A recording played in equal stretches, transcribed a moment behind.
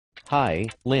Hi,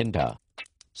 Linda.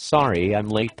 Sorry I'm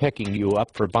late picking you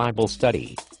up for Bible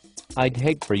study. I'd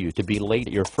hate for you to be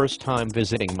late your first time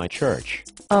visiting my church.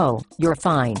 Oh, you're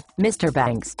fine, Mr.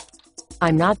 Banks.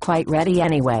 I'm not quite ready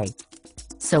anyway.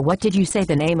 So what did you say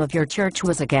the name of your church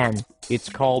was again? It's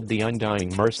called the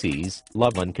Undying Mercies,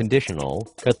 Love Unconditional,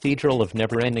 Cathedral of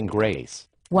Never-Ending Grace.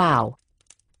 Wow.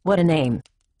 What a name.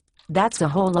 That's a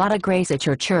whole lot of grace at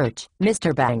your church,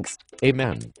 Mr. Banks.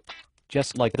 Amen.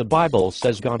 Just like the Bible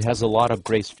says, God has a lot of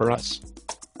grace for us.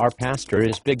 Our pastor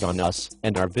is big on us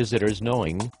and our visitors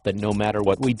knowing that no matter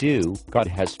what we do, God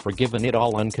has forgiven it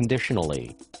all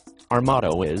unconditionally. Our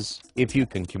motto is, if you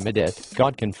can commit it,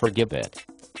 God can forgive it.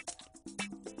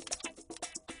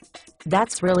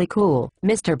 That's really cool,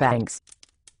 Mr. Banks.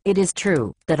 It is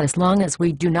true that as long as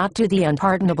we do not do the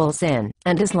unpardonable sin,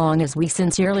 and as long as we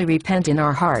sincerely repent in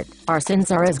our heart, our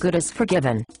sins are as good as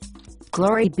forgiven.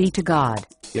 Glory be to God.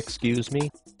 Excuse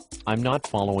me? I'm not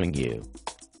following you.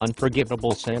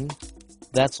 Unforgivable sin?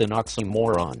 That's an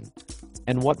oxymoron.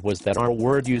 And what was that R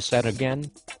word you said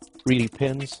again?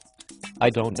 Repins? I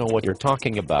don't know what you're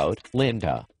talking about,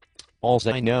 Linda. Alls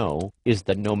I know is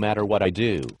that no matter what I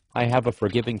do, I have a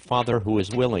forgiving Father who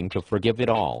is willing to forgive it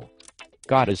all.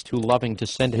 God is too loving to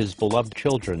send his beloved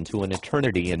children to an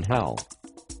eternity in hell.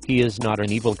 He is not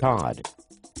an evil God.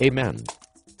 Amen.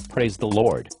 Praise the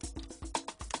Lord.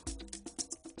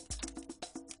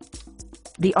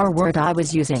 The R word I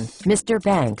was using, Mr.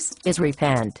 Banks, is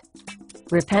repent.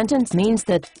 Repentance means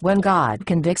that, when God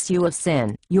convicts you of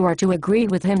sin, you are to agree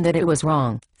with him that it was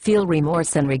wrong, feel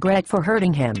remorse and regret for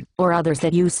hurting him, or others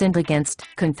that you sinned against,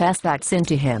 confess that sin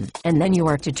to him, and then you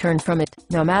are to turn from it,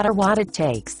 no matter what it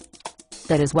takes.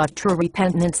 That is what true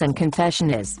repentance and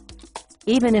confession is.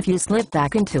 Even if you slip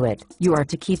back into it, you are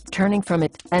to keep turning from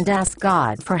it, and ask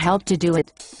God for help to do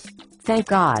it. Thank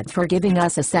God for giving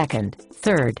us a second,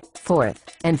 third, fourth,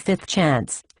 and fifth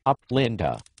chance.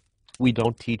 Linda. We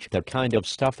don't teach that kind of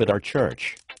stuff at our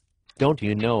church. Don't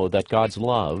you know that God's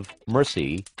love,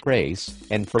 mercy, grace,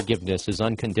 and forgiveness is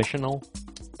unconditional?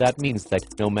 That means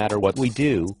that no matter what we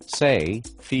do, say,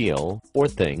 feel, or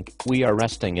think, we are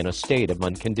resting in a state of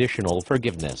unconditional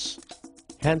forgiveness.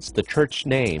 Hence the church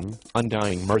name,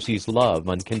 Undying Mercies Love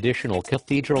Unconditional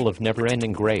Cathedral of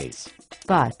Never-Ending Grace.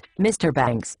 But, Mr.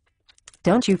 Banks,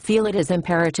 don't you feel it is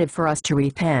imperative for us to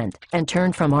repent and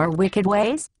turn from our wicked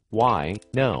ways? Why,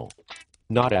 no.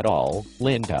 Not at all,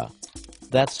 Linda.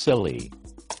 That's silly.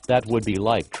 That would be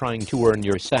like trying to earn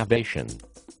your salvation.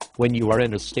 When you are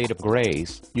in a state of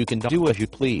grace, you can do as you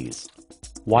please.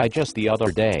 Why, just the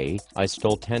other day, I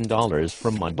stole $10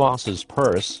 from my boss's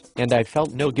purse, and I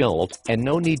felt no guilt and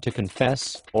no need to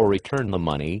confess or return the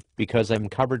money because I'm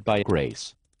covered by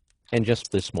grace. And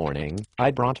just this morning,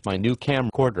 I brought my new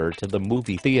camcorder to the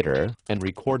movie theater and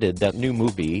recorded that new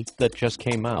movie that just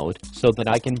came out so that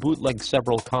I can bootleg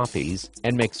several copies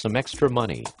and make some extra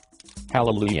money.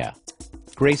 Hallelujah.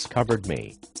 Grace covered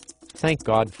me. Thank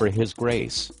God for his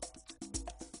grace.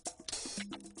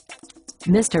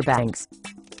 Mr. Banks,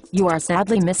 you are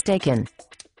sadly mistaken.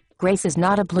 Grace is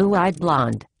not a blue-eyed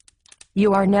blonde.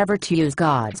 You are never to use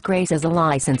God's grace as a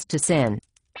license to sin.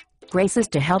 Grace is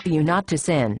to help you not to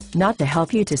sin, not to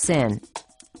help you to sin.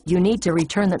 You need to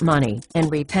return that money and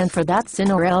repent for that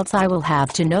sin, or else I will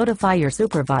have to notify your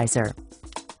supervisor.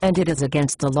 And it is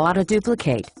against the law to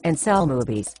duplicate and sell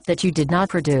movies that you did not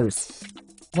produce.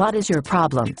 What is your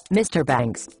problem, Mr.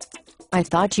 Banks? I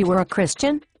thought you were a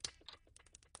Christian?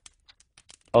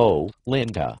 Oh,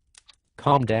 Linda.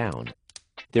 Calm down.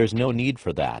 There's no need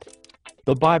for that.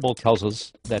 The Bible tells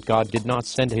us that God did not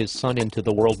send his Son into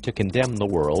the world to condemn the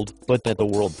world, but that the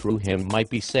world through him might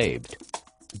be saved.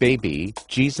 Baby,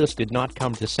 Jesus did not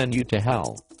come to send you to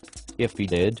hell. If he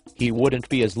did, he wouldn't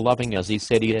be as loving as he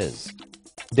said he is.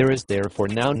 There is therefore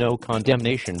now no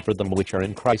condemnation for them which are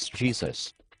in Christ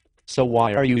Jesus. So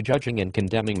why are you judging and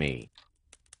condemning me?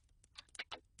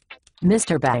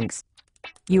 Mr. Banks,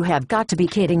 you have got to be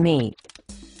kidding me.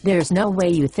 There's no way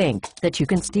you think that you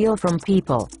can steal from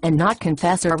people and not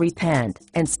confess or repent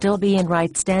and still be in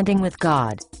right standing with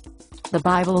God. The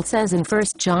Bible says in 1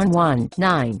 John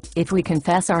 1:9, if we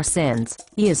confess our sins,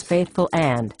 he is faithful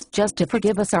and just to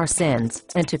forgive us our sins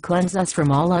and to cleanse us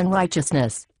from all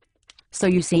unrighteousness. So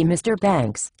you see, Mr.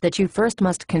 Banks, that you first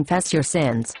must confess your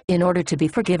sins in order to be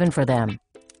forgiven for them.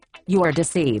 You are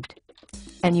deceived.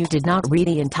 And you did not read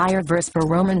the entire verse for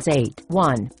Romans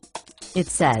 8:1. It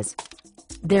says,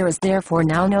 there is therefore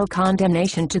now no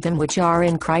condemnation to them which are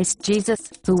in Christ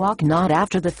Jesus, who walk not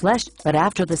after the flesh, but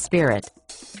after the Spirit.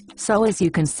 So as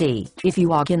you can see, if you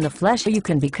walk in the flesh you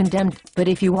can be condemned, but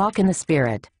if you walk in the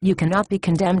Spirit, you cannot be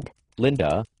condemned.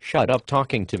 Linda, shut up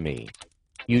talking to me.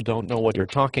 You don't know what you're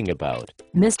talking about.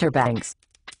 Mr. Banks.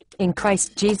 In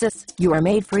Christ Jesus, you are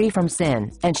made free from sin,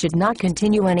 and should not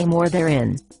continue any more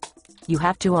therein. You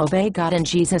have to obey God and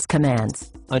Jesus'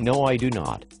 commands. No, I do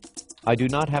not. I do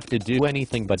not have to do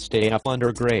anything but stay up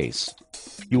under grace.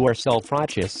 You are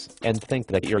self-righteous, and think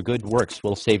that your good works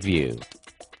will save you.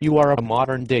 You are a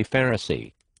modern-day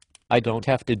Pharisee. I don't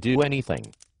have to do anything.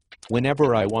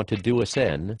 Whenever I want to do a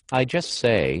sin, I just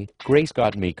say, "Grace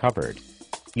got me covered."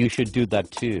 You should do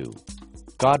that too.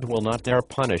 God will not dare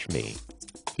punish me.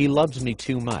 He loves me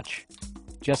too much.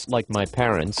 Just like my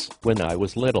parents, when I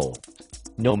was little.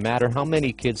 No matter how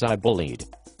many kids I bullied,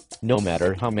 no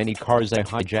matter how many cars I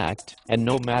hijacked, and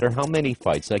no matter how many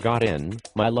fights I got in,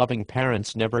 my loving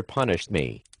parents never punished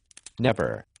me.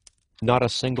 Never. Not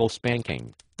a single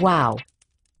spanking. Wow.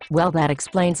 Well, that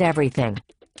explains everything.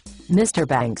 Mr.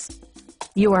 Banks.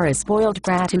 You are a spoiled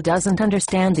brat who doesn't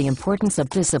understand the importance of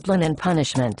discipline and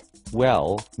punishment.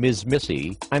 Well, Ms.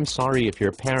 Missy, I'm sorry if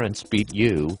your parents beat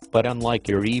you, but unlike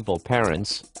your evil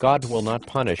parents, God will not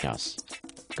punish us.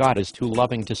 God is too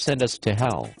loving to send us to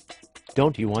hell.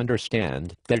 Don't you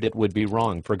understand that it would be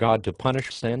wrong for God to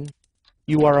punish sin?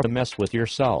 You are a mess with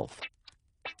yourself.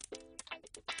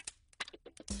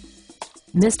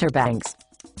 Mr. Banks.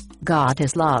 God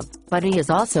is love, but He is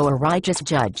also a righteous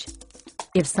judge.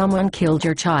 If someone killed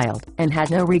your child, and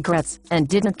had no regrets, and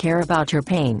didn't care about your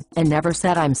pain, and never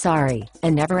said "I'm sorry,"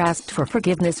 and never asked for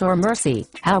forgiveness or mercy,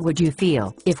 how would you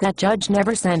feel if that judge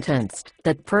never sentenced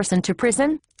that person to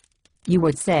prison? You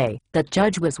would say that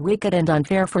judge was wicked and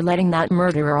unfair for letting that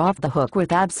murderer off the hook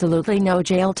with absolutely no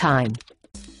jail time.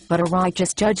 But a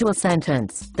righteous judge will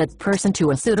sentence that person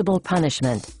to a suitable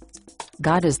punishment.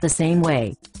 God is the same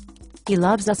way. He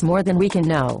loves us more than we can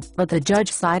know, but the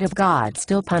judge side of God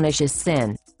still punishes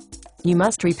sin. You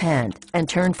must repent and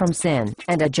turn from sin,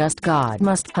 and a just God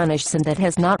must punish sin that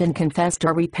has not been confessed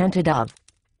or repented of.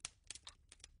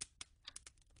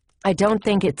 I don't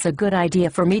think it's a good idea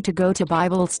for me to go to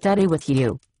Bible study with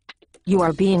you. You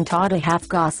are being taught a half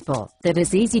gospel that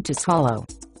is easy to swallow.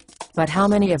 But how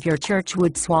many of your church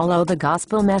would swallow the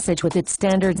gospel message with its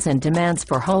standards and demands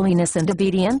for holiness and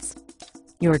obedience?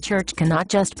 Your church cannot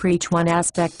just preach one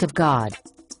aspect of God.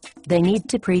 They need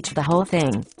to preach the whole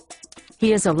thing.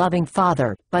 He is a loving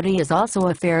Father, but He is also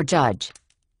a fair judge.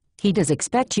 He does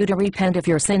expect you to repent of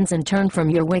your sins and turn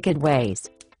from your wicked ways.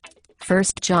 1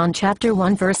 John chapter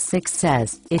 1 verse 6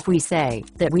 says, "If we say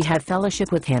that we have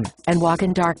fellowship with Him, and walk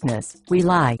in darkness, we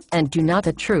lie, and do not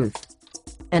the truth."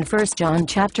 And 1 John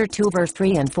chapter 2 verse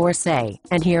 3 and 4 say,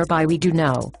 "And hereby we do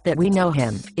know that we know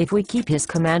Him, if we keep His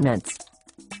commandments.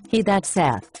 He that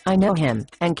saith, I know Him,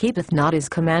 and keepeth not His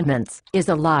commandments, is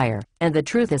a liar, and the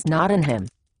truth is not in him."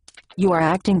 You are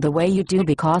acting the way you do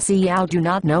because you do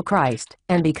not know Christ,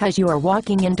 and because you are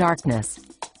walking in darkness.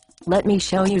 Let me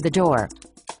show you the door.